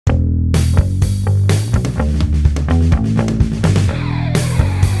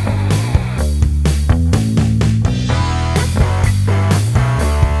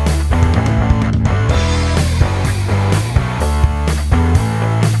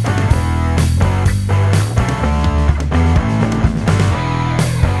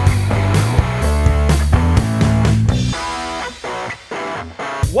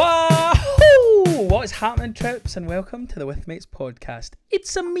happening, trips, and welcome to the With Mates podcast.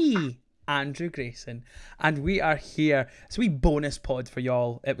 It's a me, Andrew Grayson, and we are here. It's a wee bonus pod for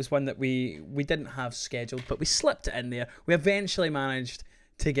y'all. It was one that we didn't have scheduled, but we slipped it in there. We eventually managed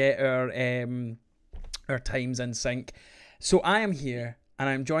to get our times in sync. So I am here, and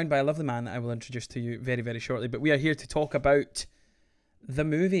I'm joined by a lovely man that I will introduce to you very, very shortly. But we are here to talk about the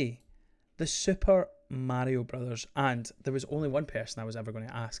movie, the Super Mario Brothers, and there was only one person I was ever going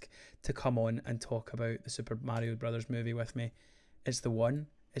to ask to come on and talk about the Super Mario Brothers movie with me. It's the one,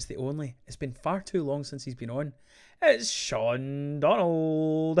 it's the only. It's been far too long since he's been on. It's Sean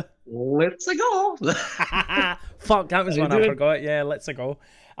Donald. Let's go. Fuck, that was one I forgot. Yeah, let's go.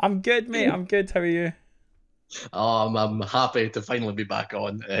 I'm good, mate. I'm good. How are you? I'm happy to finally be back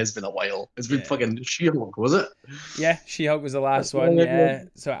on. It has been a while. It's been fucking She-Hulk, was it? Yeah, She-Hulk was the last one. Yeah,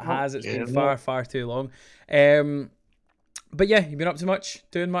 so it has. It's been far too long. But yeah, you've been up to much,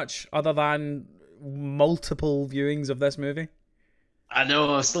 doing much other than multiple viewings of this movie? I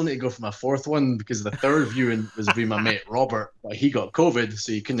know. I still need to go for my fourth one because the third viewing was with my mate Robert, but he got COVID,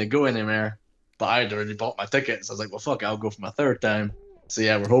 so he couldn't go anywhere. But I had already bought my tickets. I was like, well, fuck it, I'll go for my third time. So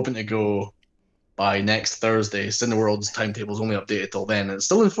yeah, we're hoping to go by next Thursday. Cineworld's timetable's only updated till then. It's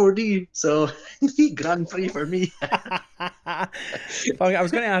still in 4D, so Grand Prix for me. I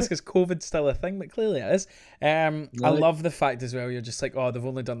was going to ask, is COVID still a thing? But clearly it is. I love the fact as well, you're just like, oh, they've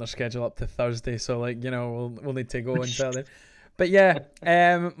only done their schedule up to Thursday, so like, you know, we'll need to go until then. But yeah,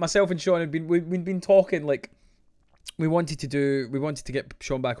 myself and Sean we've been talking, like, we wanted to get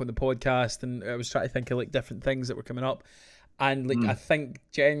Sean back on the podcast, and I was trying to think of like different things that were coming up. And like I think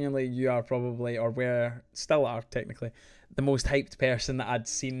genuinely you are probably, or still are technically, the most hyped person that I'd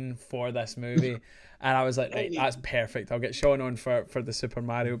seen for this movie. And I was like, right, that's perfect. I'll get Sean on for the Super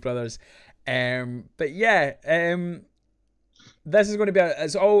Mario Brothers. But yeah, this is going to be a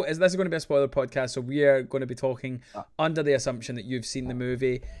spoiler podcast. So we are going to be talking under the assumption that you've seen the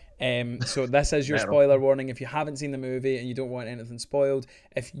movie. So this is your spoiler warning. If you haven't seen the movie and you don't want anything spoiled,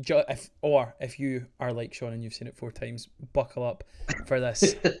 if you are like Sean and you've seen it 4 times, buckle up for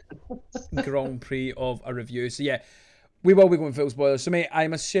this Grand Prix of a review. So yeah, we will be going full spoilers. So mate,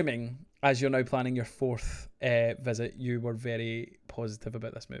 I'm assuming as you're now planning your 4th visit, you were very positive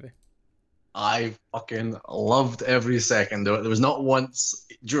about this movie. I fucking loved every second of it. There was not once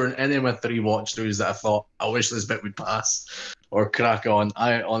during any of my 3 watch throughs that I thought, I wish this bit would pass or crack on.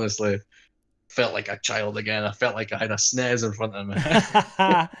 I honestly felt like a child again. I felt like I had a SNES in front of me.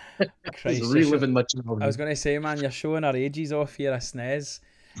 Christ, reliving my childhood. I was going to say, man, you're showing our ages off here, a SNES.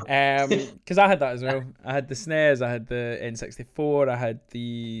 Because I had that as well. I had the SNES, I had the N64, I had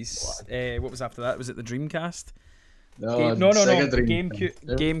the what was after that? Was it the Dreamcast? No,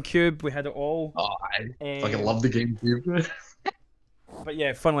 GameCube. We had it all. Oh, I fucking love the GameCube. But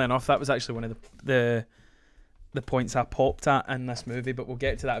yeah, funnily enough, that was actually one of the points I popped at in this movie. But we'll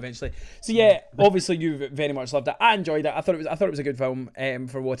get to that eventually. So yeah, obviously you very much loved it. I enjoyed it. I thought it was a good film.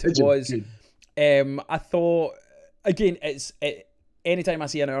 For what it was. I thought again, anytime I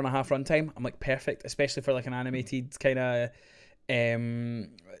see an hour and a half runtime, I'm like perfect, especially for like an animated kind of.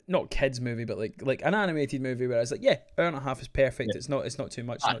 Not kids movie, but like an animated movie where I was like, yeah, hour and a half is perfect. Yeah. It's not too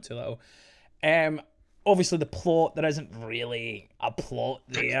much, it's not too little. Obviously the plot, there isn't really a plot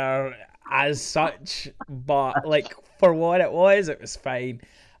there as such, but like for what it was fine.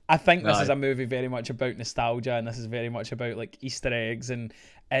 I think this is a movie very much about nostalgia, and this is very much about like Easter eggs and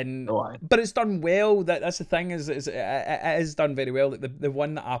but it's done well. That's the thing is it is done very well. Like the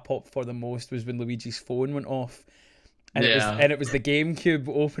one that I popped for the most was when Luigi's phone went off. And it was the GameCube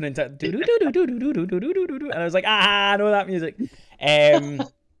opening to and I was like, I know that music.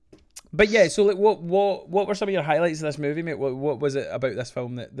 But yeah, so like, what were some of your highlights of this movie, mate? What was it about this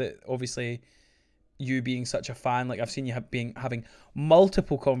film that obviously you being such a fan? Like I've seen you having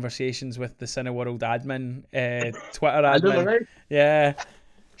multiple conversations with the Cineworld admin, Twitter admin. Right? Yeah,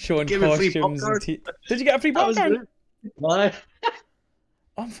 showing costumes. Did you get a free popcorn? Why?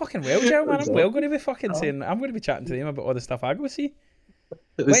 I'm fucking well, Joe, man. I'm well going to be fucking saying. I'm going to be chatting to them about all the stuff I go see.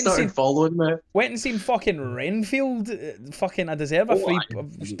 They started following me. Went and seen fucking Renfield. Fucking, I deserve a free.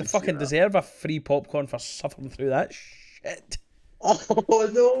 Deserve a free popcorn for suffering through that shit. Oh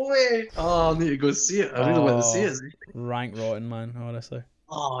no way! Oh, I need to go see it. I really want to see it. Rank rotten, man. Honestly.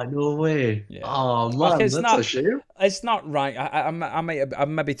 Oh no way! Yeah. Oh man, that's a shame. It's not right.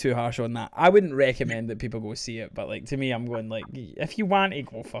 I'm maybe too harsh on that. I wouldn't recommend that people go see it, but like to me, I'm going like, if you want to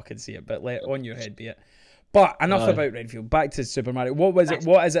go fucking see it, but let on your head be it. But enough about Renfield. Back to Super Mario. What was it?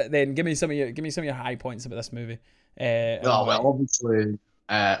 What is it then? Give me some of your high points about this movie. Obviously,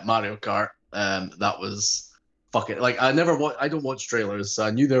 Mario Kart. That was fucking like I don't watch trailers, so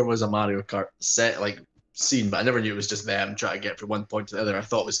I knew there was a Mario Kart set like scene, but I never knew it was just them trying to get from one point to the other. I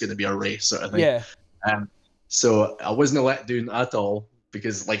thought it was going to be a race sort of thing. Yeah. So I wasn't let down at all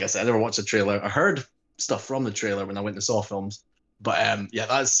because, like I said, I never watched the trailer. I heard stuff from the trailer when I went to Saw films, but yeah,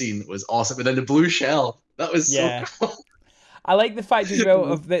 that scene was awesome. And then the blue shell, that was so cool. I like the fact as well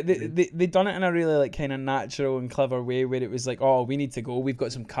of they done it in a really like kind of natural and clever way where it was like, oh, we need to go, we've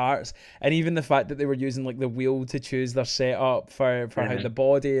got some carts, and even the fact that they were using like the wheel to choose their setup for how the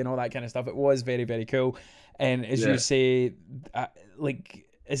body and all that kind of stuff. It was very, very cool. And as you say, like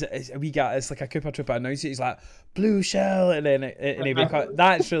it's like a Cooper Trooper announcer. He's like blue shell, and then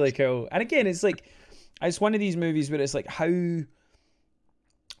that's really cool. And again, it's like it's one of these movies where it's like how do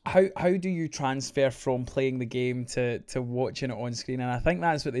you transfer from playing the game to watching it on screen? And I think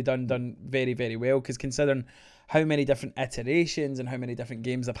that's what they've done very, very well, because considering how many different iterations and how many different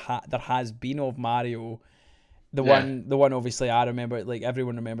games there has been of Mario, the one obviously I remember, like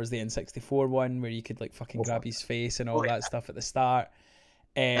everyone remembers the N64 one where you could like fucking grab his face and all that stuff at the start.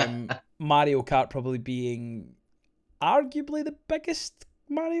 Mario Kart probably being arguably the biggest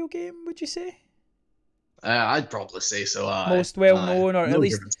Mario game, would you say? I'd probably say so. Most well known, or at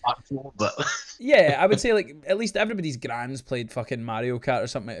least, but yeah, I would say like at least everybody's grands played fucking Mario Kart or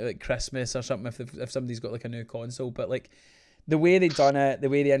something like Christmas or something if somebody's got like a new console. But like the way they done it, the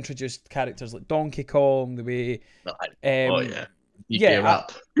way they introduced characters like Donkey Kong, the way,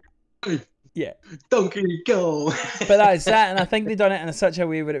 yeah, Donkey Kong. But that's that, and I think they done it in such a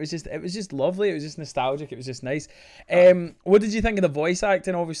way where it was just lovely. It was just nostalgic. It was just nice. What did you think of the voice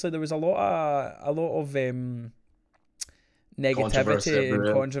acting? Obviously, there was a lot of negativity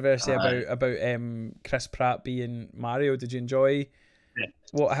and controversy about Chris Pratt being Mario. Did you enjoy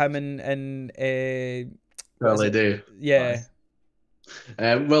what him and Well, they do. Yeah.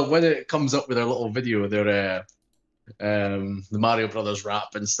 Well, when it comes up with their little video, their the Mario Brothers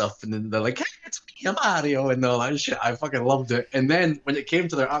rap and stuff, and then they're like, hey, it's me, Mario, and all that shit. I fucking loved it. And then when it came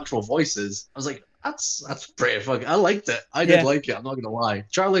to their actual voices, I was like, that's pretty fucking. I liked it. I did like it. I'm not gonna lie.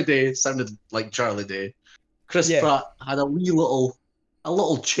 Charlie Day sounded like Charlie Day. Chris Pratt had a little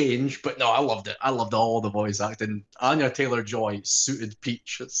change, but no, I loved it. I loved all the voice acting. Anya Taylor-Joy suited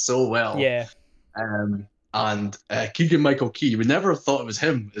Peach so well. Yeah. And Keegan-Michael Key, we never thought it was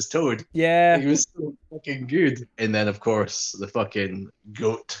him as Toad. Yeah. He was so fucking good. And then, of course, the fucking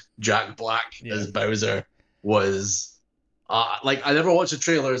goat, Jack Black, as Bowser was... like, I never watched the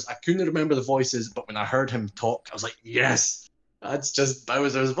trailers. I couldn't remember the voices, but when I heard him talk, I was like, yes, that's just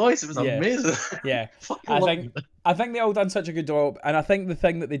Bowser's voice. It was amazing. Yeah. I think they all done such a good job. And I think the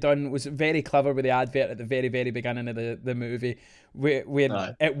thing that they done was very clever with the advert at the very, very beginning of the movie, where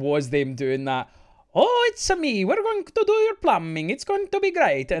it was them doing that, oh, it's me, we're going to do your plumbing, it's going to be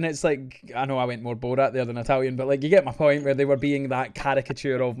great. And it's like, I know I went more Borat there than Italian, but like you get my point, where they were being that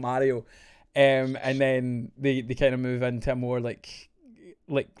caricature of Mario. And then they kind of move into a more like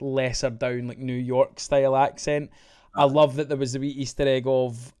lesser down, like New York style accent. I love that there was the wee Easter egg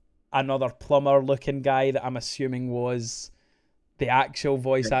of another plumber looking guy that I'm assuming was the actual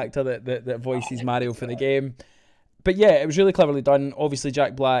voice actor that voices Mario for the game. But yeah, it was really cleverly done. Obviously,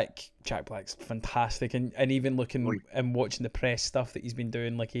 Jack Black's fantastic, and even looking and watching the press stuff that he's been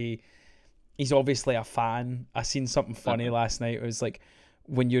doing, like he's obviously a fan. I seen something funny last night. It was like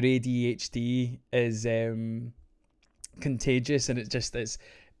when your ADHD is contagious, and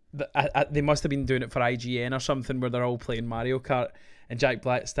they must have been doing it for IGN or something, where they're all playing Mario Kart, and Jack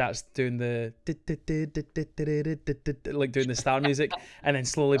Black starts doing the like doing the star music, and then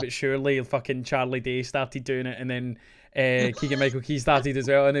slowly but surely fucking Charlie Day started doing it, and then Keegan-Michael Key started as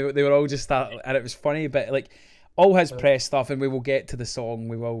well, and they were all just and it was funny. But like all his press stuff, and we will get to the song,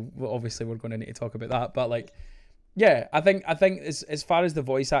 obviously we're going to need to talk about that, but like yeah, I think as far as the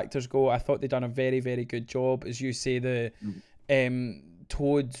voice actors go, I thought they done a very, very good job. As you say, the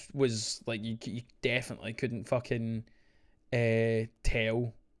Toad was like you definitely couldn't fucking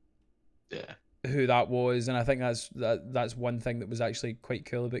tell who that was, and I think that's one thing that was actually quite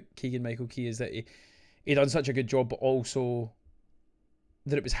cool about Keegan-Michael Key, is that he done such a good job, but also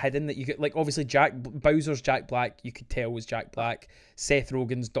that it was hidden, that you could, like, obviously Bowser's Jack Black you could tell was Jack Black. Seth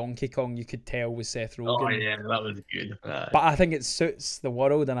Rogen's Donkey Kong you could tell was Seth Rogen. Oh yeah, that was good. But I think it suits the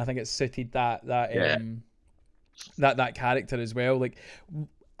world, and I think it suited that character as well. Like,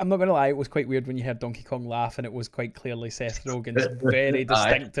 I'm not gonna lie, it was quite weird when you heard Donkey Kong laugh, and it was quite clearly Seth Rogen's very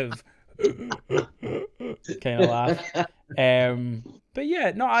distinctive kind of laugh. But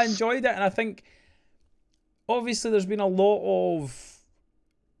yeah, no, I enjoyed it, and I think obviously there's been a lot of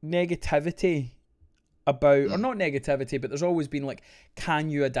negativity about, or not negativity, but there's always been like, can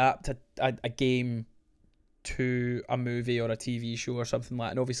you adapt a game to a movie or a TV show or something like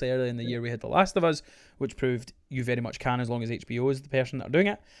that. And obviously earlier in the year we had The Last of Us, which proved you very much can as long as HBO is the person that are doing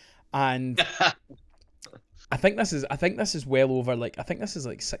it. And I think this is well over, like, I think this is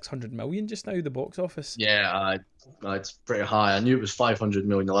like 600 million just now, the box office. Yeah, it's pretty high. I knew it was 500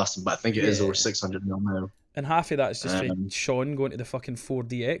 million the last time, but I think it is over 600 mil now. And half of that is just for Sean going to the fucking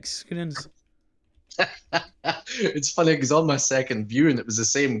 4DX screens. It's funny because on my second viewing, it was the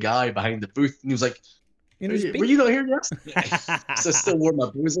same guy behind the booth, and he was like, "Were you not here yesterday?" So I still wore my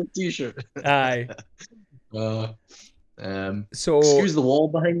Boozer t-shirt. Aye. So excuse the wall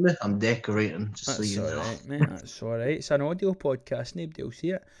behind me. I'm decorating. Just so you know. Right, mate. That's all right. It's an audio podcast. Nobody will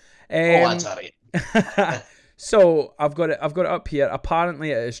see it. That's all right. So I've got it up here.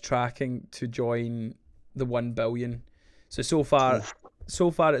 Apparently, it is tracking to join the 1 billion. So far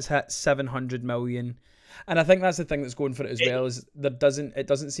it's hit 700 million, and I think that's the thing that's going for it as well. Is it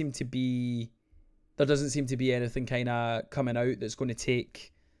doesn't seem to be anything kind of coming out that's going to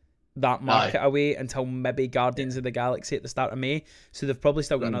take that market away until maybe Guardians of the Galaxy at the start of May. So they've probably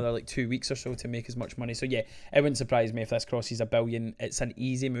still got another like 2 weeks or so to make as much money. So yeah, it wouldn't surprise me if this crosses 1 billion. It's an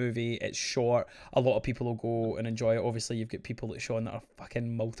easy movie. It's short. A lot of people will go and enjoy it. Obviously, you've got people like Sean that are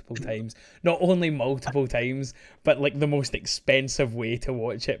fucking multiple times. Not only multiple times, but like the most expensive way to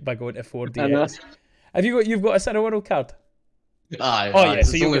watch it by going to 4DX. You've got a Cineworld card? Yeah.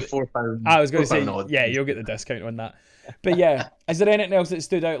 So you'll get £4. I was going to say, yeah, you'll get the discount on that. But yeah, is there anything else that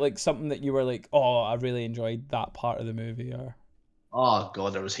stood out, like something that you were like, oh, I really enjoyed that part of the movie? Or oh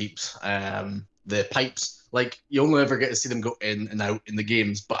god, there was heaps. The pipes, like you only ever get to see them go in and out in the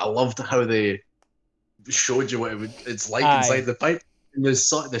games, but I loved how they showed you what it's like inside the pipe, and the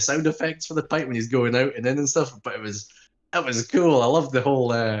sound effects for the pipe when he's going out and in and stuff. But it was cool. I loved the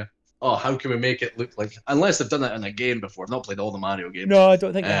whole. How can we make it look like? Unless they've done it in a game before. I've not played all the Mario games. No, I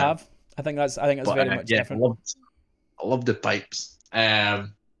don't think they have. I think that's very much different. I love the pipes. God,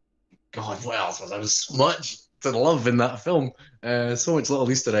 what else was there? Was so much to love in that film. So much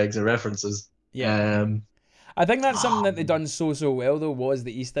little Easter eggs and references. Yeah. I think that's something that they done so well though, was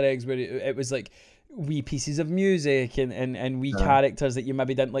the Easter eggs, where it was like wee pieces of music and wee characters that you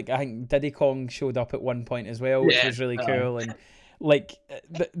maybe didn't like. I think Diddy Kong showed up at one point as well, which was really cool. And like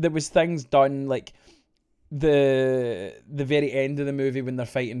there was things done like the very end of the movie when they're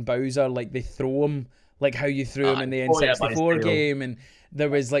fighting Bowser, like they throw him. Like how you threw him in the N64 game, and there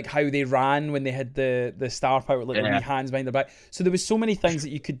was like how they ran when they had the star power, like the wee hands behind their back. So there was so many things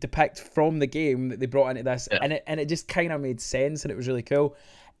that you could depict from the game that they brought into this, and it just kind of made sense, and it was really cool.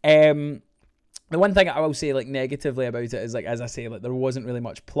 The one thing I will say like negatively about it is, like, as I say, like there wasn't really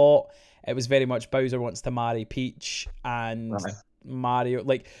much plot. It was very much Bowser wants to marry Peach and Mario.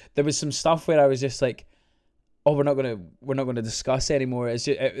 Like there was some stuff where I was just like, oh, we're not gonna discuss anymore. It's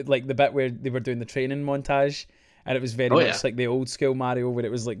just like the bit where they were doing the training montage, and it was very much like the old school Mario, where it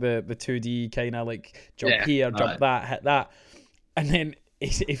was like the 2D kind of like jump here, jump that, hit that, and then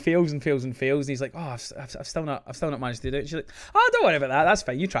he fails and fails and fails, and he's like, oh, I've still not managed to do it. And she's like, oh, don't worry about that. That's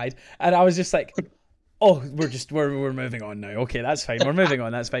fine. You tried. And I was just like, oh, we're moving on now. Okay, that's fine. We're moving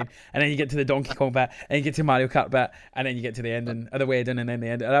on. That's fine. And then you get to the Donkey Kong bit, and you get to Mario Kart bit, and then you get to the ending of the wedding, and then the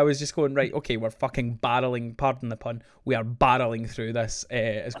end. And I was just going, right, okay, we're fucking barreling. Pardon the pun. We are barreling through this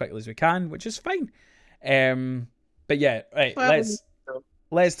as quickly as we can, which is fine. But yeah, right.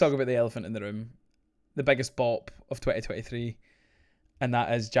 Let's talk about the elephant in the room, the biggest bop of 2023, and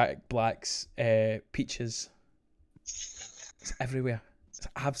that is Jack Black's Peaches. It's everywhere. It's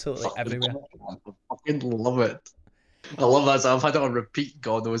absolutely everywhere. I fucking love it. I love that. I've had it on repeat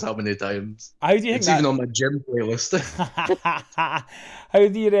God knows how many times. How do you think it's even on my gym playlist. How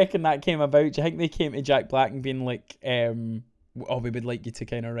do you reckon that came about? Do you think they came to Jack Black and being like, we would like you to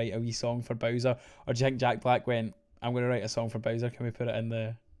kind of write a wee song for Bowser? Or do you think Jack Black went, I'm going to write a song for Bowser, can we put it in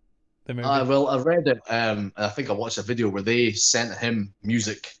the movie? Well, I read it. I think I watched a video where they sent him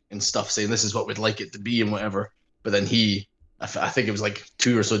music and stuff saying this is what we'd like it to be and whatever. But then I think it was like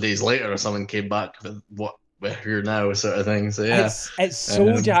 2 or so days later or someone came back with what we're here now sort of thing. So yeah, it's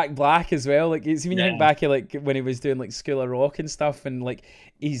so Jack Black as well. Like it's when you think back at like when he was doing like School of Rock and stuff, and like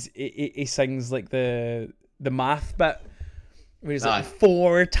he sings like the math bit where he's like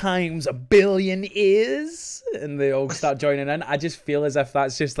 4 times a billion is, and they all start joining in. I just feel as if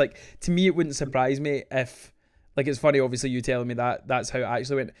that's just like, to me it wouldn't surprise me if, like, it's funny obviously you telling me that that's how it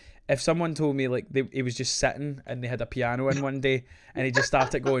actually went. If someone told me like he was just sitting and they had a piano in one day and he just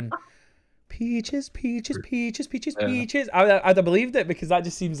started going peaches, peaches, peaches, peaches, peaches, I'd have believed it, because that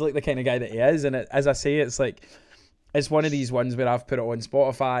just seems like the kind of guy that he is. And as I say, it's like, it's one of these ones where I've put it on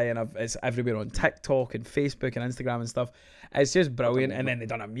Spotify and it's everywhere on TikTok and Facebook and Instagram and stuff. It's just brilliant. And then they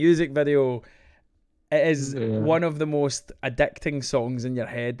done a music video. It is one of the most addicting songs in your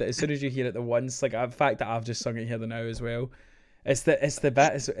head that as soon as you hear it the once, like in fact that I've just sung it here the now as well. It's the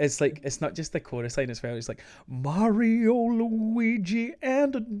bit. It's like it's not just the chorus line as well. It's like Mario, Luigi,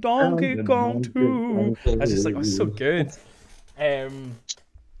 and a Donkey Kong too. I was just like, oh, so good.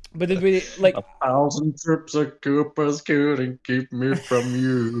 But did we like 1,000 trips of Koopas couldn't keep me from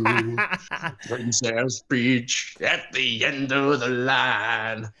you? Princess Peach at the end of the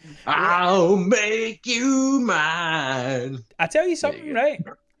line. I'll make you mine. I tell you something, right?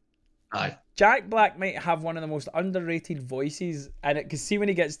 Aye. Jack Black might have one of the most underrated voices in it, because see when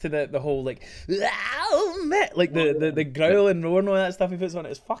he gets to the whole like the growl and roar and all that stuff he puts on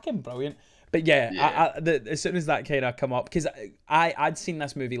it, it's fucking brilliant. But yeah. As soon as that kind of come up, because I'd seen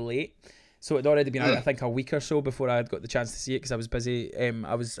this movie late, so it'd already been out, I think a week or so before I had got the chance to see it, because I was busy.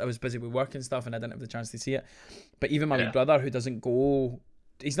 I was busy with work and stuff, and I didn't have the chance to see it. But even my wee brother, who doesn't go,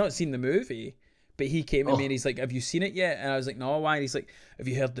 he's not seen the movie, but he came to me and he's like, "Have you seen it yet?" And I was like, "No, why?" And he's like, "Have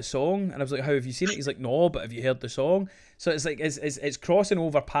you heard the song?" And I was like, "How have you seen it?" He's like, "No, but have you heard the song?" So it's like it's crossing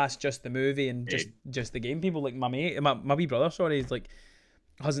over past just the movie and just the game. People like my wee brother, sorry, he's like,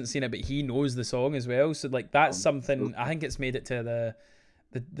 hasn't seen it, but he knows the song as well. So like that's something. I think it's made it to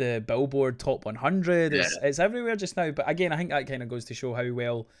the Billboard Top 100. It's everywhere just now. But again, I think that kind of goes to show how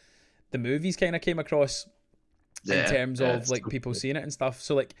well the movies kind of came across in terms of like people seeing it and stuff.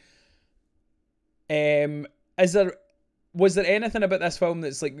 So like, was there anything about this film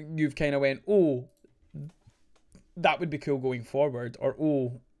that's like you've kind of went, oh, that would be cool going forward, or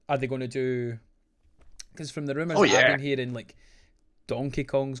oh, are they going to do? Because from the rumors that I've been hearing, like Donkey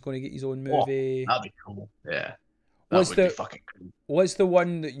Kong's going to get his own movie. That'd be cool. Yeah. That would be fucking cool. What's the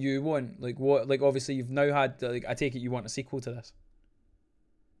one that you want? Like what? Like obviously you've now had. Like I take it you want a sequel to this.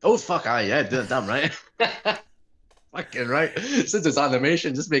 Oh fuck! Damn right. Fucking right. Since it's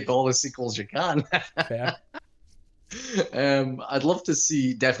animation, just make all the sequels you can. Fair. I'd love to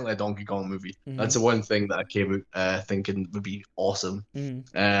see definitely a Donkey Kong movie. That's the one thing that I came out thinking would be awesome.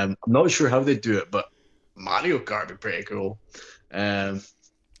 I'm not sure how they do it, but Mario Kart would be pretty cool. Yeah,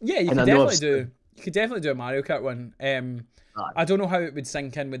 you could definitely do. You could definitely do a Mario Kart one. I don't know how it would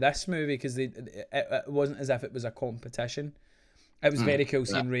sink in with this movie, because it wasn't as if it was a competition. It was very cool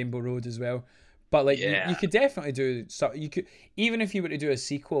seeing Rainbow Road as well. But like you could definitely do. So you could, even if you were to do a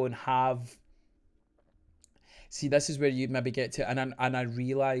sequel and have. See, this is where you'd maybe get to, and I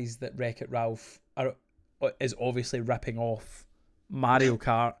realise that Wreck-It Ralph is obviously ripping off Mario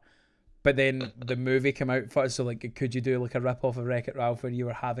Kart. But then the movie came out first, so like, could you do like a rip off of Wreck-It Ralph where you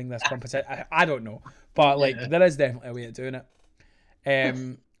were having this competition? I don't know, but like there is definitely a way of doing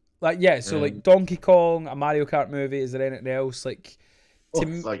it. So like Donkey Kong, a Mario Kart movie. Is there anything else like?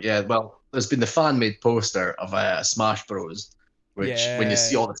 Well, there's been the fan-made poster of Smash Bros, which when you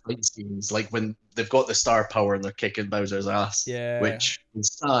see all the fight scenes, like when they've got the star power and they're kicking Bowser's ass, which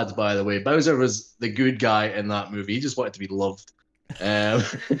is sad, by the way. Bowser was the good guy in that movie. He just wanted to be loved.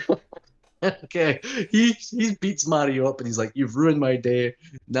 Okay, he beats Mario up and he's like, "You've ruined my day.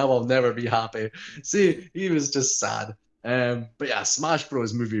 Now I'll never be happy." See, he was just sad. But yeah, Smash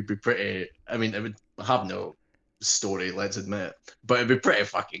Bros movie would be pretty. I mean, it would have no story, let's admit, but it'd be pretty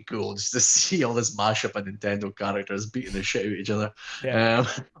fucking cool just to see all this mashup of Nintendo characters beating the shit out of each other.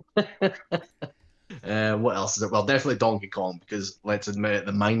 What else is it? Well, definitely Donkey Kong, because let's admit it,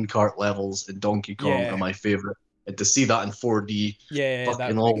 the minecart levels in Donkey Kong are my favorite. And to see that in 4D,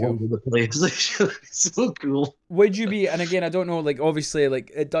 fucking all over the place, it's so cool. Would you be? And again, I don't know. Like, obviously,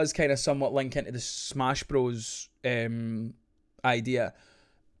 like it does kind of somewhat link into the Smash Bros. Idea.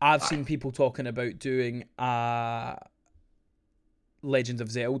 I've seen people talking about doing a Legend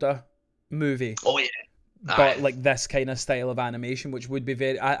of Zelda movie. Oh yeah, but like this kind of style of animation, which would be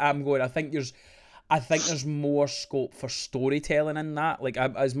very. I think there's more scope for storytelling in that. Like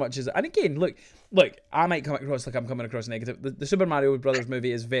as much as, and again, look, I might come across like I'm coming across negative. The Super Mario Brothers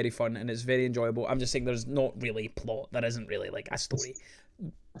movie is very fun and it's very enjoyable. I'm just saying there's not really plot. There isn't really like a story.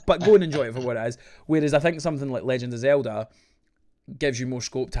 But go and enjoy it for what it is. Whereas I think something like Legend of Zelda gives you more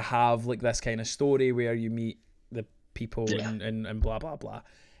scope to have like this kind of story where you meet the people and blah blah blah.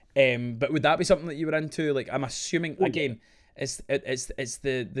 But would that be something that you were into? Like I'm assuming again. It's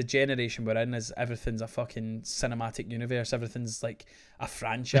the generation we're in, is everything's a fucking cinematic universe, everything's like a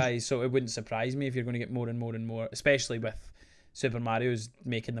franchise. So it wouldn't surprise me if you're going to get more and more and more, especially with Super Mario's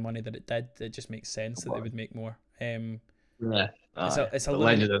making the money that it did. It just makes sense that they would make more. Is it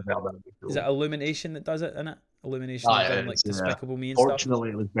Illumination that does it, isn't it? Illumination done like Despicable Me and stuff. Fortunately,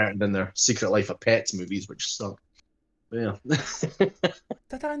 it was better than their Secret Life of Pets movies, which suck. Yeah.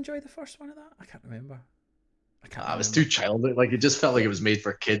 Did I enjoy the first one of that? I can't remember. I was too childish. Like it just felt like it was made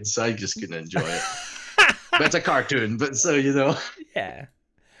for kids, so I just couldn't enjoy it. But it's a cartoon, but so you know. Yeah.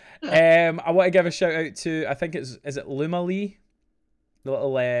 I want to give a shout out to, I think is it Luma Lee, the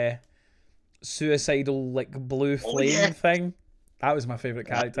little suicidal like blue flame thing. That was my favorite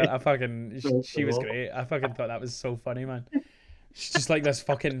character. I fucking she was great. I fucking thought that was so funny, man. She's just like this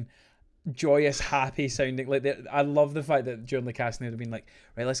fucking joyous, happy sounding. Like I love the fact that during the casting they'd have been like,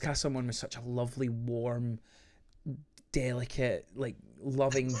 right, let's cast someone with such a lovely, warm, delicate, like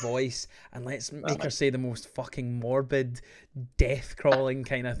loving voice, and let's make her say the most fucking morbid, death crawling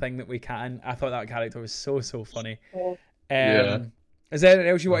kind of thing that we can. I thought that character was so funny. Is there anything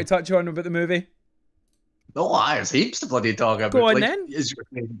else you want to touch on about the movie? No, there's heaps to bloody talk about. Go on like, then.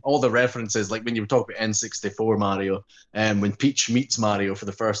 All the references, like when you were talking about N64 Mario, and when Peach meets Mario for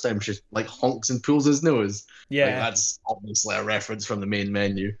the first time, she like honks and pulls his nose. Yeah, like, that's obviously a reference from the main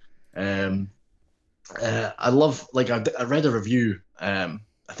menu. I love, like, I read a review. I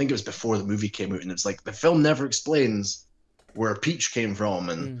think it was before the movie came out, and it's like the film never explains where Peach came from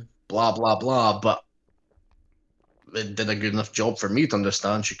and blah blah blah, but it did a good enough job for me to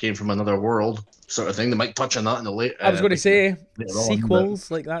understand she came from another world, sort of thing. They might touch on that in the late. I was going to say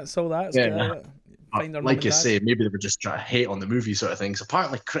sequels, on, like that. So that's like you say, maybe they were just trying to hate on the movie, sort of thing. So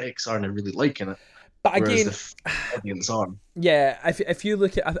apparently, critics aren't really liking it. But again, the audience are. Yeah, if you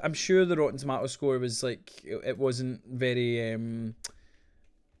look at, I'm sure the Rotten Tomato score was like it wasn't very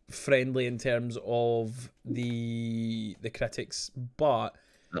friendly in terms of the critics, but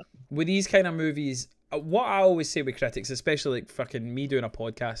with these kind of movies, what I always say with critics, especially like fucking me doing a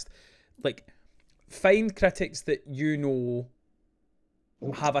podcast, like find critics that you know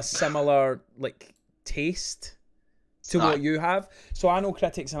have a similar like taste to what you have. So I know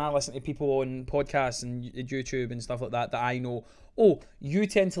critics and I listen to people on podcasts and YouTube and stuff like that I know, oh, you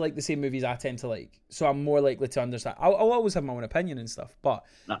tend to like the same movies I tend to like, so I'm more likely to understand. I'll always have my own opinion and stuff, but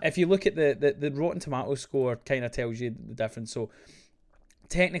if you look at the Rotten Tomato score, kind of tells you the difference. So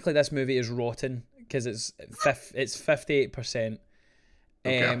technically this movie is rotten because it's 58%,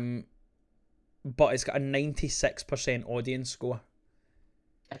 but it's got a 96% audience score.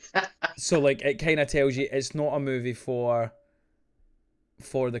 So like it kind of tells you it's not a movie for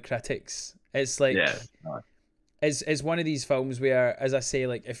the critics. It's like it's one of these films where, as I say,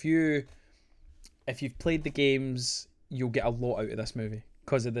 like if you've played the games, you'll get a lot out of this movie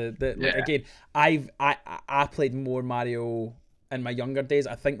because of like, again, I played more Mario in my younger days.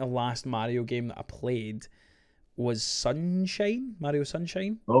 I think the last Mario game that I played was Mario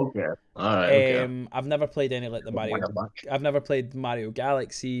Sunshine. Okay. All right. Okay. I've never played any like the Mario. I've never played Mario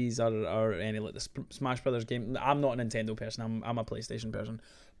Galaxies or any like the Smash Brothers game. I'm not a Nintendo person. I'm a PlayStation person.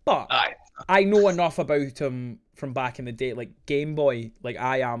 But I know enough about him from back in the day, like Game Boy. Like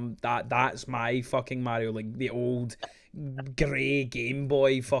that's my fucking Mario, like the old grey Game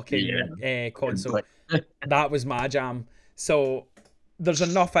Boy fucking console. That was my jam. So there's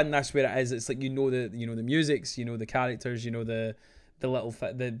enough in this where it is. It's like the musics, the characters, the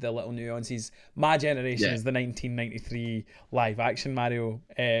little nuances. My generation is the 1993 live action Mario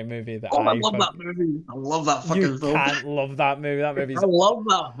movie. I love that movie. I love that fucking film. You can't love that movie. That movie's. I love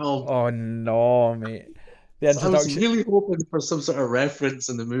that film. Oh no, mate. The introduction. I was really hoping for some sort of reference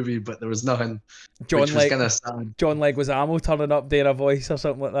in the movie, but there was nothing. John Leguizamo turning up doing a voice or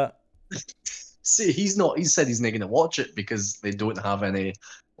something like that. See, he said he's not going to watch it because they don't have any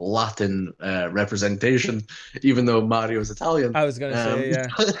Latin representation, even though Mario's Italian. I was going to say, yeah.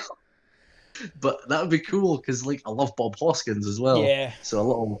 But that would be cool because, like, I love Bob Hoskins as well. Yeah. So a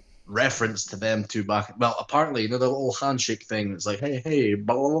little reference to them two back. Well, apparently, the little handshake thing. It's like, hey,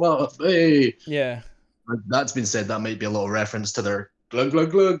 blah, blah, blah, hey. Yeah. That's been said. That might be a little reference to their glug,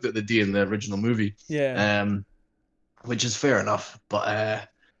 glug, glug that they did in the original movie. Yeah. Which is fair enough. But,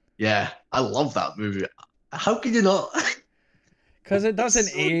 yeah, I love that movie. How can you not? Because it doesn't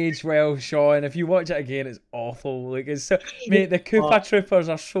age well, Sean. If you watch it again, it's awful. Like it's so, mate, the Koopa Troopers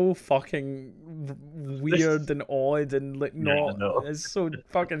are so fucking weird and odd and like not. It's so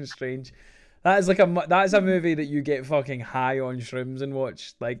fucking strange. That is a movie that you get fucking high on shrooms and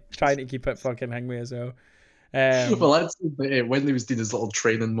watch, like trying to keep it fucking hangry as well. Well, that's when he was doing his little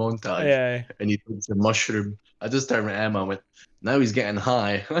training montage, and he took the mushroom. I just turned to Emma and went, "Now he's getting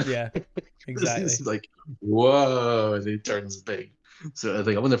high." Yeah, exactly. He's like, whoa, and he turns big. So I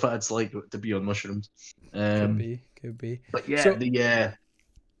think I wonder if that's like to be on mushrooms. Could be. But yeah,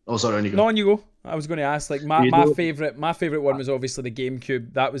 oh, sorry, on you go. No, on you go. I was going to ask, like my favorite one was obviously the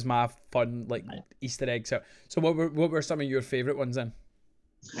GameCube. That was my fun like Easter egg. So what were some of your favorite ones then?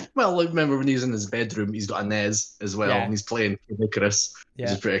 Well, I remember when he's in his bedroom, he's got a NES as well, and he's playing Icarus, which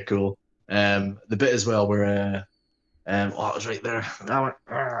is pretty cool. The bit as well where, it was right there. That one.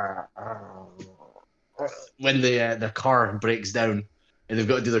 when their car breaks down and they've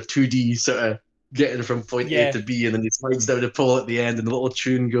got to do their 2D sort of getting from point A Yeah. to B, and then he slides down the pole at the end, and the little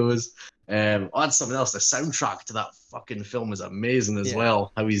tune goes. That's something else. The soundtrack to that fucking film is amazing as Yeah.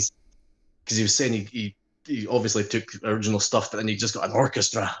 well. How because he was saying he obviously took original stuff, but then he just got an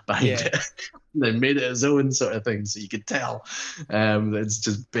orchestra behind Yeah. it. And then made it his own sort of thing, so you could tell. It's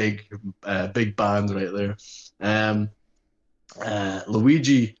just big band right there.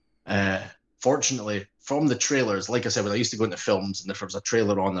 Luigi, fortunately, from the trailers, like I said, when I used to go into films and if there was a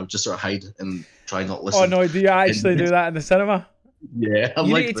trailer on, I would just sort of hide and try not listen. Oh no, do you actually do that in the cinema? Yeah, I'm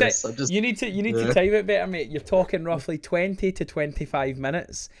You like need this. to, you need to time it better, mate. You're talking roughly 20 to 25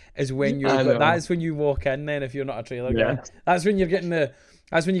 minutes is when that's when you walk in. Then if you're not a trailer guy, that's when you're getting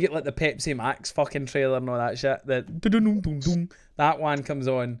that's when you get like the Pepsi Max fucking trailer and all that shit. That one comes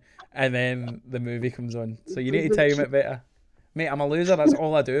on, and then the movie comes on. So you need to time it better, mate. I'm a loser. That's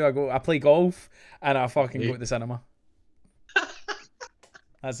all I do. I play golf, and I fucking go to the cinema.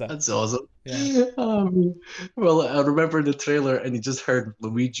 That's it. That's awesome. Yeah. Well, I remember the trailer, and you just heard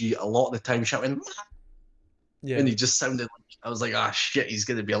Luigi a lot of the time shouting, Yeah. and he just sounded like, I was like, ah, shit, he's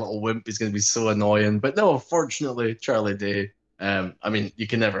going to be a little wimp. He's going to be so annoying. But no, fortunately, Charlie Day. I mean, you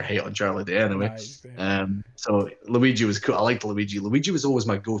can never hate on Charlie Day anyway. So Luigi was cool. I liked Luigi. Luigi was always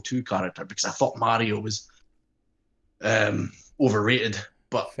my go-to character because I thought Mario was overrated.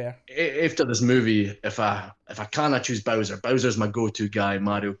 But after this movie, if I cannot choose Bowser, Bowser's my go-to guy,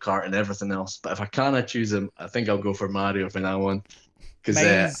 Mario Kart and everything else. But if I cannot choose him, I think I'll go for Mario for now on. Because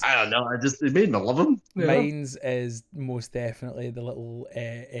I don't know, it made me love him. Mine's is most definitely the little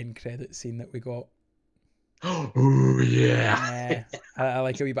end credit scene that we got. Oh yeah. I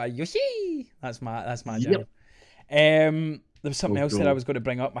like a wee bit of Yoshi. That's my jam. There was something else that I was going to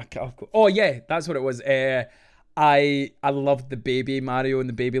bring up. Oh yeah, that's what it was. I loved the baby Mario and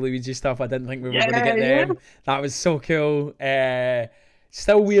the baby Luigi stuff. I didn't think we were going to get them. That was so cool.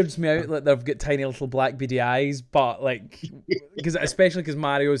 Still weirds me out that they've got tiny little black beady eyes, but like, especially because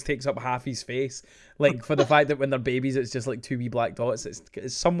Mario's takes up half his face. Like for the fact that when they're babies, it's just like two wee black dots.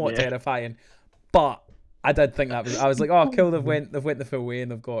 It's somewhat terrifying, but I did think that I was like, oh, cool. They've went the full way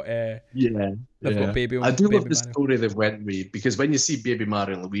and they've got got baby. I do love the Mario. story they've went with, because when you see Baby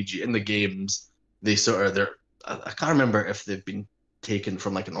Mario and Luigi in the games, they I can't remember if they've been taken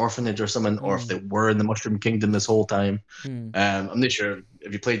from like an orphanage or something, or if they were in the Mushroom Kingdom this whole time. I'm not sure.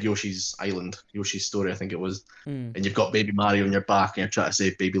 If you played Yoshi's Island, Yoshi's Story, I think it was, and you've got Baby Mario on your back, and you're trying to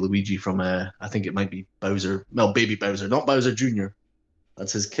save Baby Luigi from I think it might be Bowser. No, Baby Bowser, not Bowser Jr.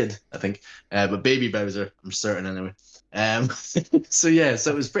 That's his kid, I think. But Baby Bowser, I'm certain anyway. So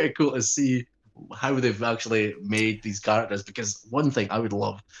it was pretty cool to see how they've actually made these characters, because one thing I would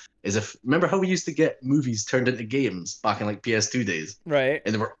love is remember how we used to get movies turned into games back in like PS2 days? Right.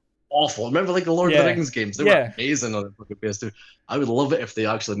 And they were awful. Remember like the Lord of the Rings games? They were amazing on the fucking PS2. I would love it if they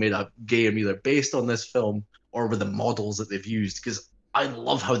actually made a game either based on this film or with the models that they've used, because I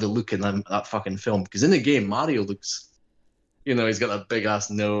love how they look in that fucking film. Because in the game, Mario looks, he's got a big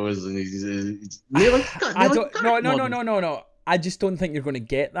ass nose, and he's no. I just don't think you're going to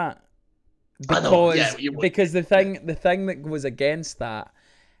get that. Because the thing that goes against that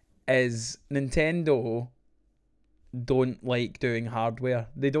is Nintendo don't like doing hardware.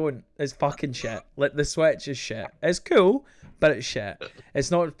 They don't. It's fucking shit. Like the Switch is shit. It's cool, but it's shit.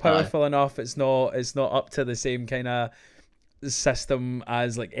 It's not powerful enough. It's not up to the same kind of system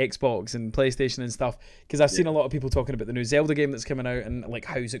as like Xbox and PlayStation and stuff. Because I've seen a lot of people talking about the new Zelda game that's coming out and like,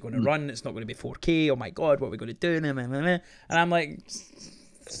 how's it going to run? It's not going to be 4K. Oh my god, what are we going to do? And I'm like,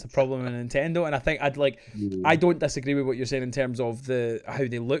 it's the problem with Nintendo. And I think I don't disagree with what you're saying in terms of how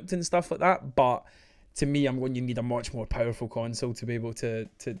they looked and stuff like that, but to me, I'm going, you need a much more powerful console to be able to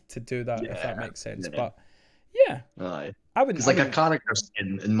do that, if that makes sense. But I wouldn't. It's like a character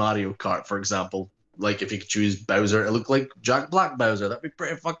skin in Mario Kart, for example. Like if you could choose Bowser, it looked like Jack Black Bowser. That'd be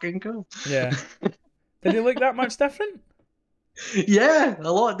pretty fucking cool. Yeah. Did he look that much different? Yeah,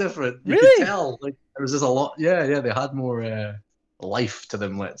 a lot different. You could tell. Like there was just a lot. Yeah, they had more life to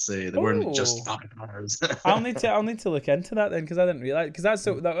them. Let's say they weren't just vampires. I'll need to look into that then, because I didn't realize. Because that's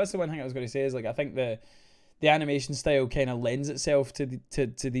the one thing I was going to say is like I think the animation style kind of lends itself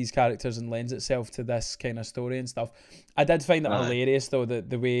to these characters and lends itself to this kind of story and stuff. I did find it hilarious though that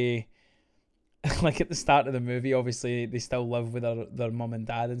the way, like at the start of the movie, obviously they still live with their mum and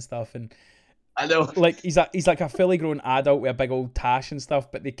dad and stuff, and I know, like he's like a fully grown adult with a big old tash and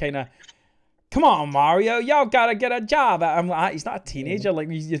stuff, but they kind of, come on Mario, y'all gotta get a job. I'm like, he's not a teenager, like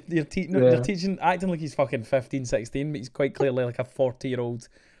you're teaching, acting like he's fucking 15, 16, but he's quite clearly like a 40-year-old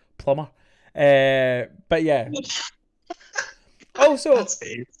plumber. But yeah. Also,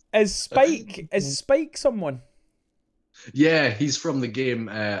 Is Spike someone? Yeah, he's from the game.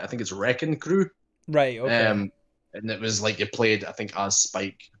 I think it's Wrecking Crew. Right. Okay. And it was like you played, I think, as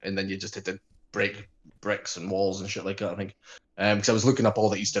Spike, and then you just had to break bricks and walls and shit like that. I think, because I was looking up all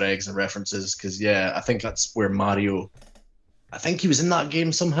the Easter eggs and references. Because yeah, I think that's where Mario. I think he was in that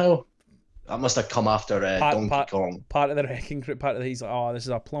game somehow. That must have come after Donkey Kong. Part of the Wrecking Crew. Part of he's like, oh, this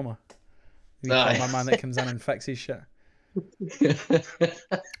is our plumber. My man that comes in and fixes shit.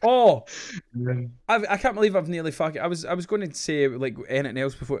 Oh, I can't believe I've nearly fucked. I was going to say like anything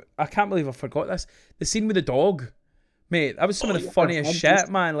else before. I can't believe I forgot this. The scene with the dog, mate. That was some of the funniest shit,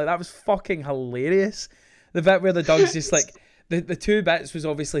 man. Like that was fucking hilarious. The bit where the dog's just like the two bits was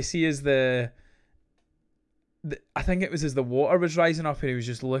obviously see as I think it was as the water was rising up and he was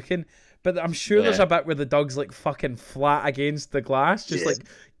just looking. But I'm sure there's a bit where the dog's like fucking flat against the glass, just like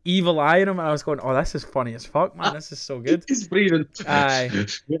evil eyeing him, and I was going, "Oh, this is funny as fuck, man! This is so good." He's breathing. Aye,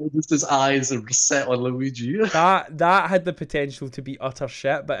 just his eyes are set on Luigi. That had the potential to be utter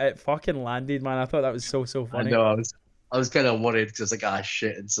shit, but it fucking landed, man. I thought that was so funny. I know. I was kind of worried because like,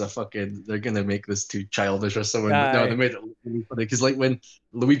 shit, it's a fucking. They're gonna make this too childish or something. But no, they made it really funny because like when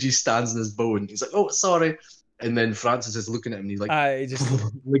Luigi stands in his bow and he's like, "Oh, sorry." And then Francis is looking at him and he's like, he just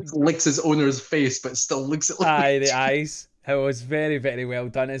licks his owner's face, but still looks at Luigi. The eyes. It was very, very well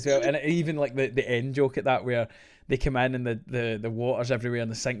done as well. And even like the end joke at that where they come in and the water's everywhere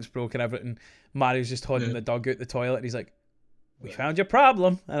and the sink's broken and everything. Mario's just holding the dog out the toilet and he's like, "We found your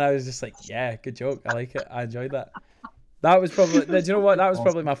problem." And I was just like, yeah, good joke. I like it. I enjoyed that. That was probably, do you know what? That was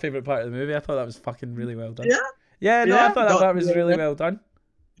probably my favourite part of the movie. I thought that was fucking really well done. Yeah, I thought that was really well done.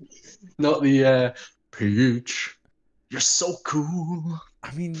 Not the... Peach, you're so cool.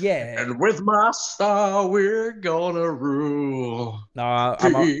 I mean, yeah. And with my star, we're gonna rule. No,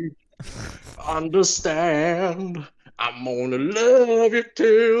 Peach, understand. I'm gonna love you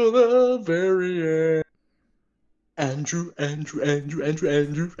till the very end. Andrew,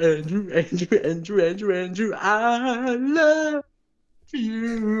 I love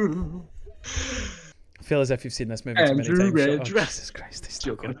you. I feel as if you've seen this movie too many times. Jesus Christ, he's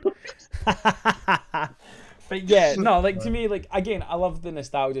joking. But yeah, no, like to me, like again, I love the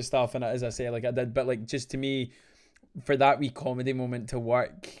nostalgia stuff, and as I say, like I did, but like just to me, for that wee comedy moment to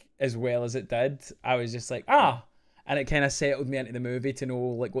work as well as it did, I was just like, and it kind of settled me into the movie to know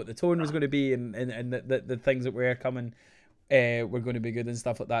like what the tone was going to be and the things that were coming were going to be good and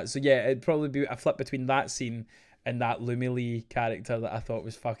stuff like that. So yeah, it'd probably be a flip between that scene and that Lumi Lee character that I thought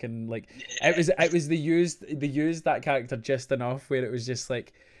was fucking like it was they used that character just enough where it was just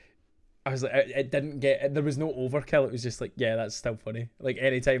like I was like it didn't get there was no overkill. It was just like, yeah, that's still funny. Like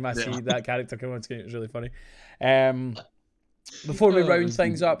anytime I see that character come on screen, it was really funny. Before we round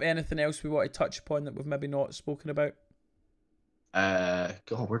things up, anything else we want to touch upon that we've maybe not spoken about?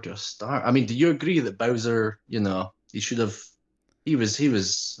 God, where do I start? I mean, do you agree that Bowser, he should have he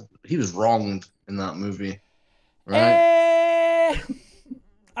was wronged in that movie? Right.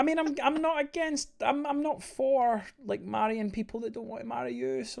 I mean, I'm not against. I'm not for like marrying people that don't want to marry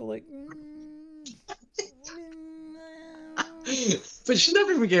you. So like. But she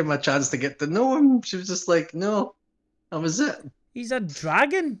never even gave him a chance to get to know him. She was just like, no, that was it. He's a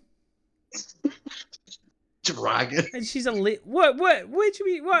dragon. Dragon. And she's a what? What do you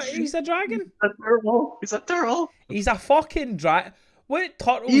mean? What? He's a dragon. A turtle. He's a turtle. He's a fucking dragon. What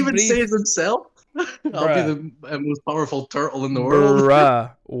turtle? He even says himself. I'll be the most powerful turtle in the world.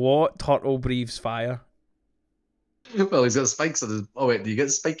 Bruh, what turtle breathes fire? Well, he's got spikes on his... Oh, wait, do you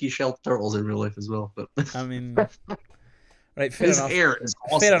get spiky shelled turtles in real life as well? But I mean... Right, fair his enough. hair is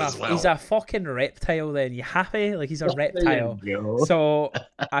awesome. Fair enough. As well. He's a fucking reptile then. You happy? Like, he's a reptile. So,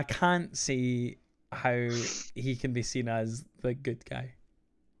 I can't see how he can be seen as the good guy.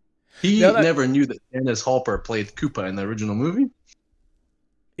 He never knew that Dennis Hopper played Koopa in the original movie.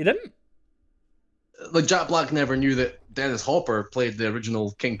 He didn't? Like, Jack Black never knew that Dennis Hopper played the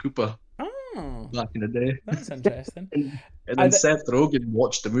original King Koopa back in the day. That's interesting. and then Seth Rogen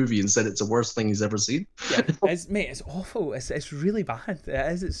watched the movie and said it's the worst thing he's ever seen. Yeah, it's awful. It's really bad.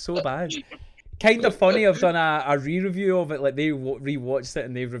 It is. It's so bad. Kind of funny. I've done a re-review of it. Like they re-watched it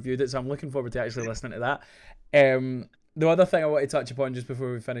and they've reviewed it, so I'm looking forward to actually listening to that. The other thing I want to touch upon just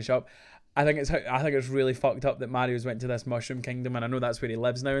before we finish up, I think it's really fucked up that Mario's went to this Mushroom Kingdom, and I know that's where he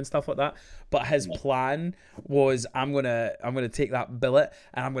lives now and stuff like that. But his plan was, I'm gonna take that billet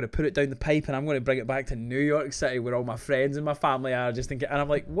and I'm gonna put it down the pipe and I'm gonna bring it back to New York City where all my friends and my family are. And I'm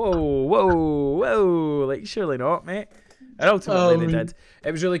like, whoa, like surely not, mate. And ultimately they did.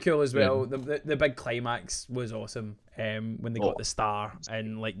 It was really cool as well. Yeah. The big climax was awesome. When they got the star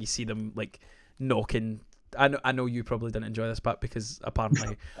and like you see them like knocking I know you probably didn't enjoy this bit because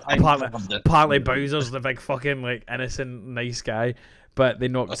apparently I loved it. apparently Bowser's the big fucking like innocent nice guy, but they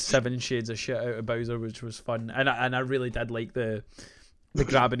knocked 7 shades of shit out of Bowser, which was fun, and I really did like the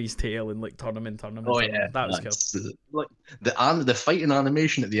grabbing his tail and like turn him. Oh yeah, that was cool. Like the fighting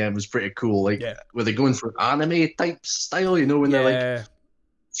animation at the end was pretty cool. Like, were they going for anime type style? You know, when they're like,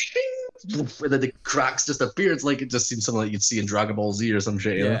 whether the cracks just appear, it's like it just seems something like you'd see in Dragon Ball Z or some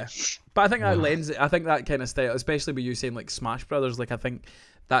shit. You know? But I think I think that kind of style, especially with you saying like Smash Brothers, like I think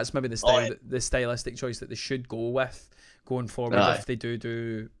that's maybe the style, the stylistic choice that they should go with going forward. If they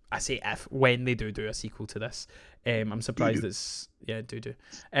do, I say when they do a sequel to this, I'm surprised it's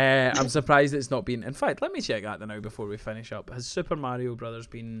I'm surprised it's not been. In fact, let me check that now before we finish up. Has Super Mario Brothers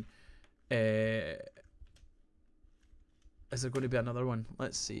been? Is there going to be another one?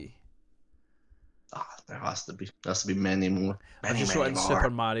 Let's see. There has to be many more. I just wrote in Super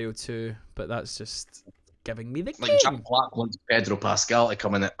Mario 2, but that's just giving me the like Jack Black wants Pedro Pascal to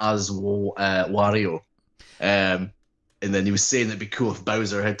come in as Wario, and then he was saying it'd be cool if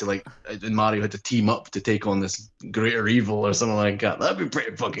Bowser had to and Mario had to team up to take on this greater evil or something like that. That'd be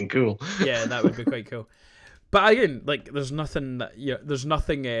pretty fucking cool. Yeah, that would be quite cool. But again, like there's nothing that there's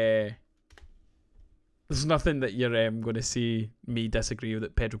nothing that you're going to see me disagree with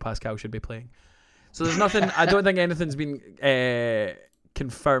that Pedro Pascal should be playing. So there's nothing. I don't think anything's been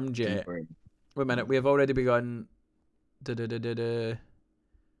confirmed yet. Wait a minute. We have already begun. So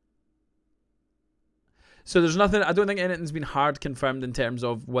there's nothing. I don't think anything's been hard confirmed in terms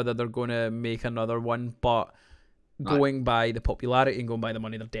of whether they're going to make another one. But going by the popularity and going by the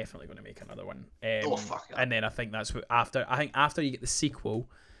money, they're definitely going to make another one. And then I think that's what after. I think after you get the sequel.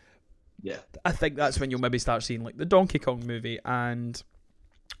 Yeah. I think that's when you'll maybe start seeing like the Donkey Kong movie and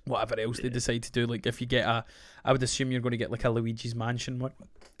whatever else they decide to do. Like if you get I would assume you're going to get like a Luigi's Mansion one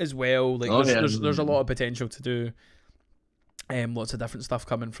as well. Like there's a lot of potential to do lots of different stuff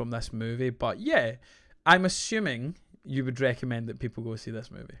coming from this movie. But yeah, I'm assuming you would recommend that people go see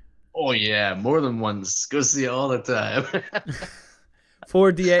this movie. Oh yeah, more than once. Go see it all the time.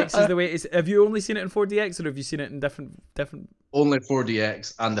 4DX is the way. Have you only seen it in 4DX or have you seen it in different? Only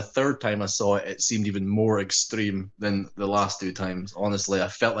 4DX, and the third time I saw it, it seemed even more extreme than the last 2 times. Honestly, I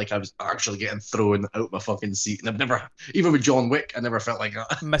felt like I was actually getting thrown out my fucking seat, and I've never, even with John Wick, I never felt like that.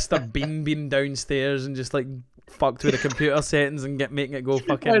 Mr. Bean being downstairs and just like fucked with the computer settings and making it go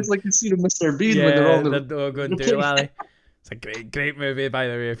fucking. It's like you see Mr. Bean when they're all going doolally. It's a great movie, by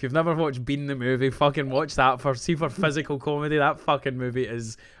the way. If you've never watched Bean the movie, fucking watch that for physical comedy. That fucking movie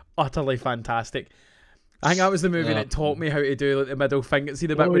is utterly fantastic. I think that was the movie that taught me how to do like the middle finger. See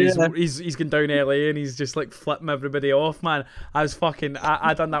the bit where he's going down LA and he's just like flipping everybody off, man. I was fucking.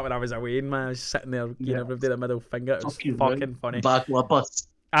 I done that when I was away, man. I was sitting there, everybody the middle finger. It was fucking funny. Back of a bus.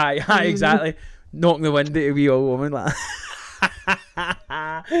 Aye, exactly. Knocking the wind out of a wee old woman like.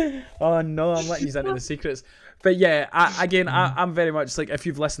 Oh no, I'm letting you into the secrets. But yeah, I'm very much like, if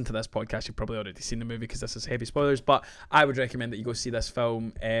you've listened to this podcast, you've probably already seen the movie because this is heavy spoilers. But I would recommend that you go see this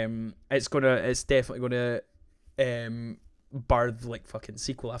film. It's definitely gonna birth like fucking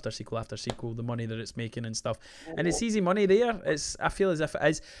sequel after sequel after sequel. The money that it's making and stuff, and it's easy money there. I feel as if it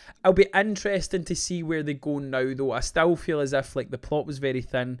is. It'll be interesting to see where they go now, though. I still feel as if like the plot was very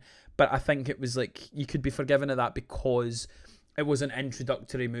thin, but I think it was like you could be forgiven of that because it was an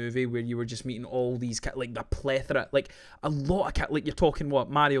introductory movie where you were just meeting all these like the plethora, like a lot of like you're talking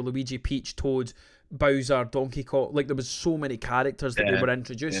Mario, Luigi, Peach, Toad, Bowser, Donkey Kong. Like there was so many characters that they were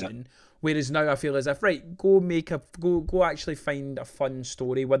introducing. Yeah. Whereas now I feel as if go actually find a fun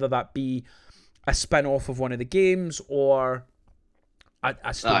story, whether that be a spin-off of one of the games or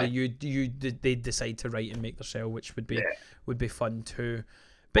a story they decide to write and make themselves, which would be fun too.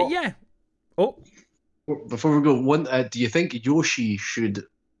 But before we go, do you think Yoshi should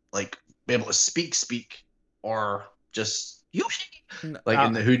like be able to speak, or just Yoshi?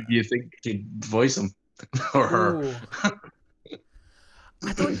 Like, who do you think should voice him or her?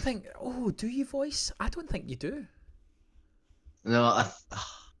 I don't think. Oh, do you voice? I don't think you do. No, I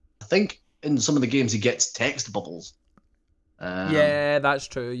think in some of the games he gets text bubbles. Yeah, that's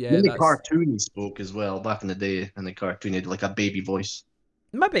true. Yeah, in the cartoon he spoke as well back in the day. In the cartoon, he had like a baby voice.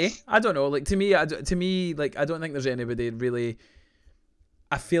 Maybe, I don't know. Like to me, like I don't think there's anybody really.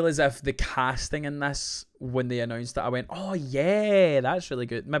 I feel as if the casting in this, when they announced it, I went, "Oh yeah, that's really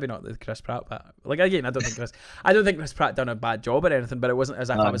good." Maybe not the Chris Pratt, but like again, I don't think Chris Pratt done a bad job or anything. But it wasn't as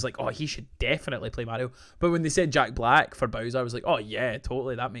if I was like, "Oh, he should definitely play Mario." But when they said Jack Black for Bowser, I was like, "Oh yeah,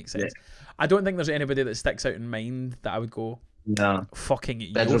 totally, that makes sense." Yeah. I don't think there's anybody that sticks out in mind that I would go, "No, fucking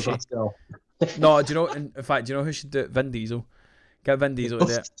Yoshi." No, do you know? In fact, do you know who should do it? Vin Diesel. Get Vin Diesel to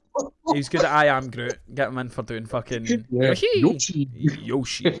do it. He's good at I Am Groot. Get him in for doing fucking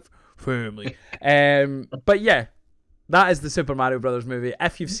Yoshi family. But yeah, that is the Super Mario Brothers movie.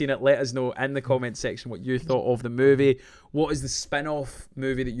 If you've seen it, let us know in the comment section what you thought of the movie. What is the spin-off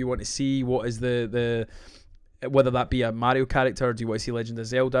movie that you want to see? What is the whether that be a Mario character? Do you want to see Legend of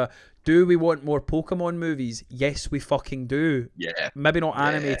Zelda? Do we want more Pokemon movies? Yes, we fucking do. Yeah. Maybe not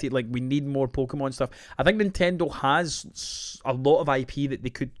animated. Like, we need more Pokemon stuff. I think Nintendo has a lot of IP that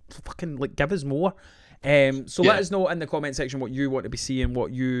they could fucking like give us more. So let us know in the comment section what you want to be seeing,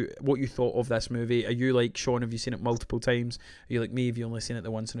 what you thought of this movie. Are you like Sean? Have you seen it multiple times? Are you like me? Have you only seen it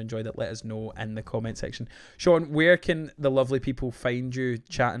the once and enjoyed it? Let us know in the comment section. Sean, where can the lovely people find you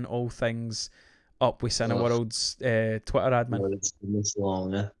chatting all things up with Cineworld's Twitter admin? It's been this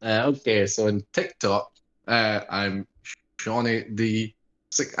long. Okay, so on TikTok, I'm Shawnee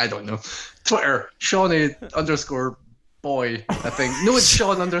I don't know. Twitter, Shawnee _boy, I think. No, it's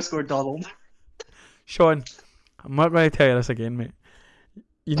Sean _Donald. Sean, I'm not going to tell you this again, mate.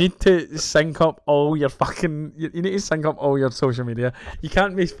 You need to sync up all your fucking... You need to sync up all your social media. You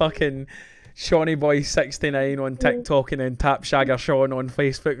can't be fucking Shawnee Boy 69 on TikTok and then Tap Shagger Sean on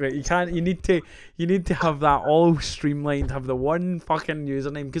Facebook, right? You can't. You need to have that all streamlined. Have the one fucking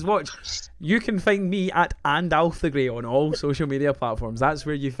username. Because watch, you can find me at @AndAlfTheGrey on all social media platforms. That's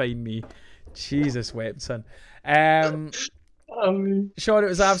where you find me. Jesus wept, son. Sean, it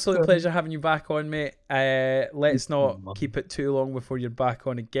was an absolute pleasure having you back on, mate. Let's not keep it too long before you're back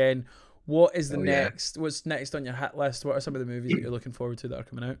on again. What is the next? What's next on your hit list? What are some of the movies that you're looking forward to that are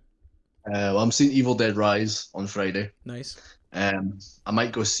coming out? Well, I'm seeing Evil Dead Rise on Friday. Nice. I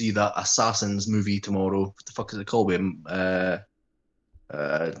might go see that Assassins movie tomorrow. What the fuck is it called?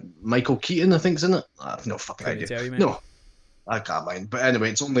 Michael Keaton, I think, is in it. I have no fucking idea. Tell you, mate. No, I can't mind. But anyway,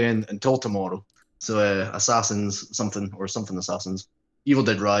 it's only in until tomorrow. So Assassins something Assassins. Evil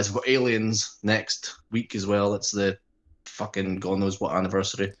Dead Rise. We've got Aliens next week as well. It's the fucking God knows what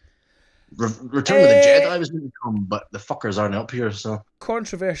anniversary. Return of the Jedi was going to come, but the fuckers aren't up here. So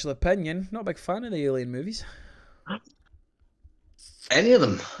controversial opinion. Not a big fan of the Alien movies. Any of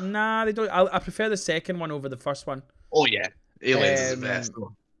them? Nah, they don't. I prefer the second one over the first one. Oh yeah, Aliens is the best.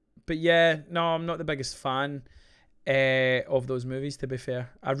 But yeah, no, I'm not the biggest fan of those movies. To be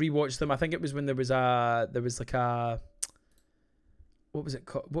fair, I rewatched them. I think it was when there was like a what was it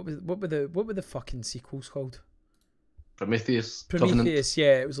called? What were the fucking sequels called? Prometheus,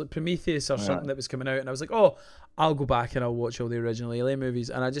 yeah, it was like Prometheus or something that was coming out, and I was like, oh, I'll go back and I'll watch all the original Alien movies,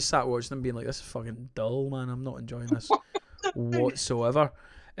 and I just sat watching them, being like, this is fucking dull, man. I'm not enjoying this whatsoever.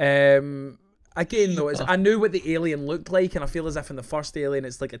 Again, though, I knew what the alien looked like, and I feel as if in the first Alien,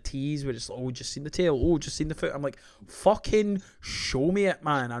 it's like a tease where it's like, oh, just seen the tail, oh, just seen the foot. I'm like, fucking show me it,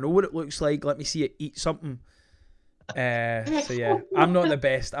 man. I know what it looks like. Let me see it eat something. So yeah, I'm not the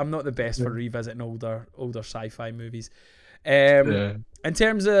best for revisiting older sci-fi movies. In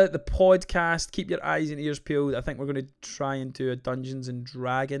terms of the podcast, keep your eyes and ears peeled. I think we're going to try and do a Dungeons and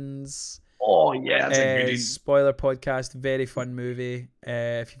Dragons. Oh yeah, that's a good spoiler podcast. Very fun movie.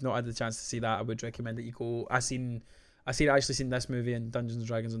 If you've not had the chance to see that, I would recommend that you go. I actually seen this movie and Dungeons and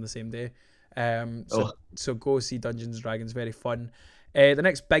Dragons on the same day. So go see Dungeons and Dragons. Very fun. The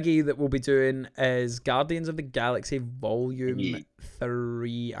next biggie that we'll be doing is Guardians of the Galaxy Volume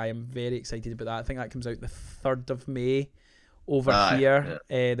 3. I am very excited about that. I think that comes out the 3rd of May over here.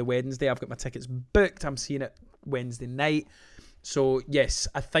 Yeah. The Wednesday. I've got my tickets booked. I'm seeing it Wednesday night. So yes,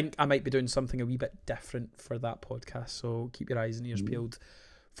 I think I might be doing something a wee bit different for that podcast. So keep your eyes and ears peeled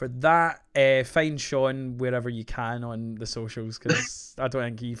for that. Find Sean wherever you can on the socials, because I don't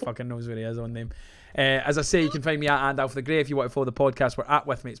think he fucking knows where he is on them. As I say, you can find me at @AndAlfTheGrey. If you want to follow the podcast, we're at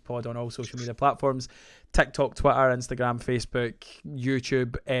WithMatesPod on all social media platforms: TikTok, Twitter, Instagram, Facebook,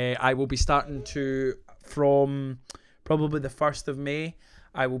 YouTube. I will be starting to, from probably the 1st of May,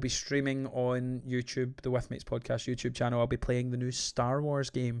 I will be streaming on YouTube, the With Mates Podcast YouTube channel. I'll be playing the new Star Wars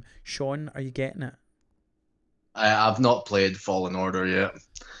game. Sean, are you getting it? I've not played Fallen Order yet.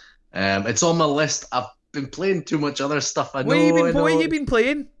 It's on my list. I've been playing too much other stuff. I know. What have you been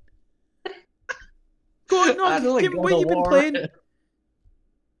playing? Go on, what have you been playing?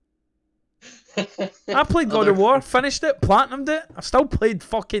 I played God of War, finished it, platinumed it. I still played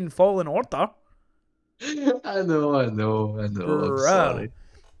fucking Fallen Order. I know. I'm sorry.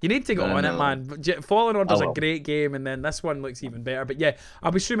 You need to go on it, man. Fallen Order's a great game, and then this one looks even better. But yeah,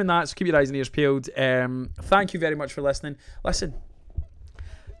 I'll be streaming that, so keep your eyes and ears peeled. Thank you very much for listening. Listen,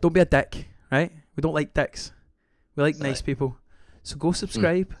 don't be a dick, right? We don't like dicks. We like nice people. So go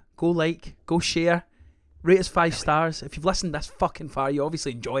subscribe, go like, go share, rate us 5 stars. If you've listened this fucking far, you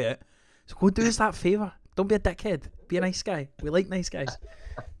obviously enjoy it. So go do us that favour. Don't be a dickhead. Be a nice guy. We like nice guys.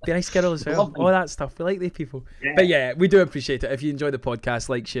 Be a nice girl as well. Love them. All that stuff. We like these people. Yeah. But yeah, we do appreciate it. If you enjoy the podcast,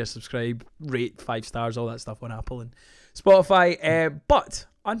 like, share, subscribe, rate 5 stars, all that stuff on Apple and Spotify. But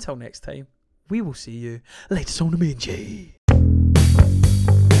until next time, we will see you later on the main J.